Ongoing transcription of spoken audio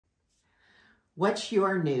What's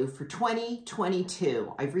your new for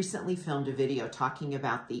 2022? I've recently filmed a video talking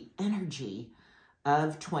about the energy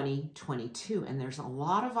of 2022, and there's a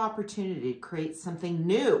lot of opportunity to create something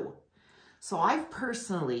new. So I've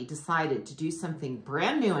personally decided to do something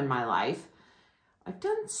brand new in my life. I've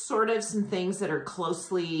done sort of some things that are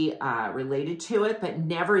closely related to it, but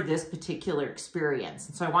never this particular experience.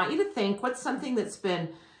 And so I want you to think, what's something that's been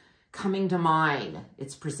coming to mind?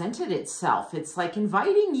 It's presented itself. It's like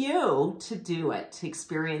inviting you to do it, to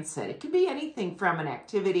experience it. It could be anything from an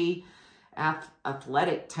activity,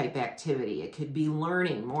 athletic type activity. It could be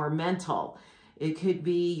learning, more mental. It could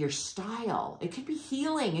be your style. It could be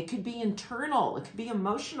healing. It could be internal. It could be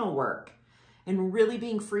emotional work and really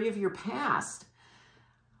being free of your past.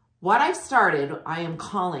 What I've started, I am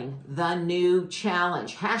calling the new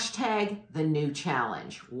challenge. Hashtag the new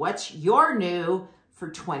challenge. What's your new for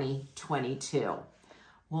 2022?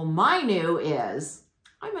 Well, my new is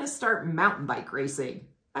I'm going to start mountain bike racing.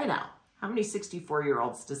 I know. How many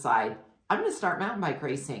 64-year-olds decide I'm going to start mountain bike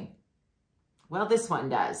racing? Well, this one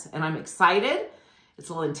does, and I'm excited. It's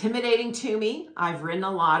a little intimidating to me. I've ridden a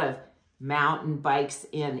lot of mountain bikes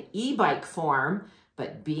in e-bike form,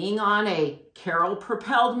 but being on a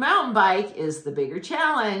Carol-propelled mountain bike is the bigger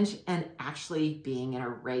challenge, and actually being in a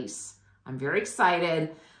race. I'm very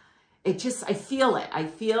excited. I feel it. I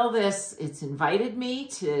feel this. It's invited me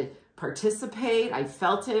to participate. I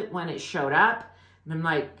felt it when it showed up, and I'm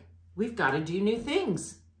like, we've got to do new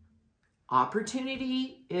things.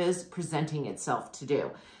 Opportunity is presenting itself to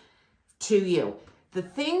you. The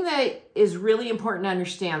thing that is really important to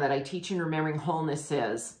understand that I teach in Remembering Wholeness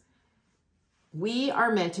is we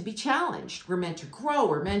are meant to be challenged. We're meant to grow.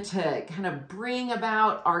 We're meant to kind of bring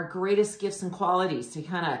about our greatest gifts and qualities, to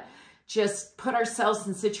kind of just put ourselves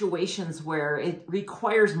in situations where it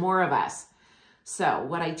requires more of us. So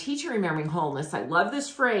what I teach in Remembering Wholeness, I love this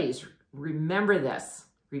phrase. Remember this.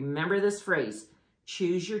 Remember this phrase.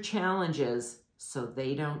 Choose your challenges so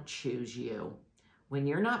they don't choose you. When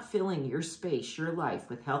you're not filling your space, your life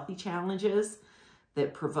with healthy challenges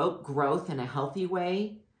that provoke growth in a healthy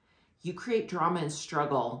way, you create drama and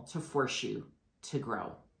struggle to force you to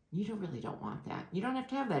grow. You really don't want that. You don't have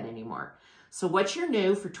to have that anymore. So what's your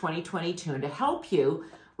new for 2022? And to help you,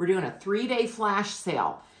 we're doing a 3-day flash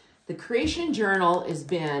sale. The Creation Journal has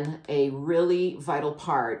been a really vital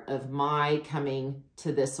part of my coming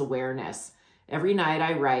to this awareness. Every night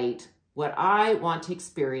I write what I want to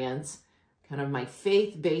experience, kind of my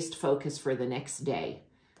faith-based focus for the next day.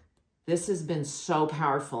 This has been so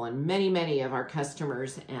powerful, and many of our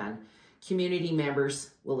customers and community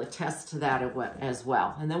members will attest to that as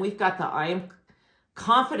well. And then we've got the I Am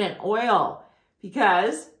Confident oil,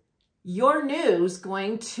 because your new is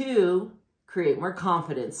going to create more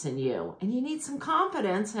confidence in you. And you need some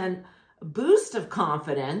confidence and a boost of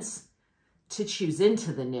confidence to choose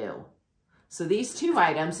into the new. So these two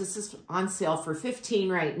items, this is on sale for $15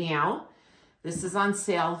 right now. This is on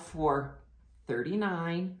sale for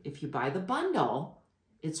 $39. If you buy the bundle,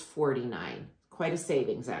 it's $49. Quite a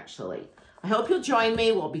savings, actually. I hope you'll join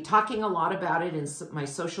me. We'll be talking a lot about it in my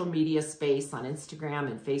social media space on Instagram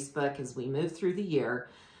and Facebook as we move through the year.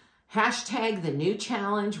 Hashtag the new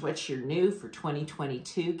challenge. What's your new for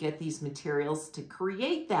 2022? Get these materials to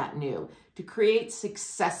create that new, to create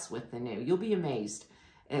success with the new. You'll be amazed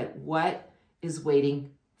at what is waiting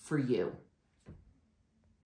for you.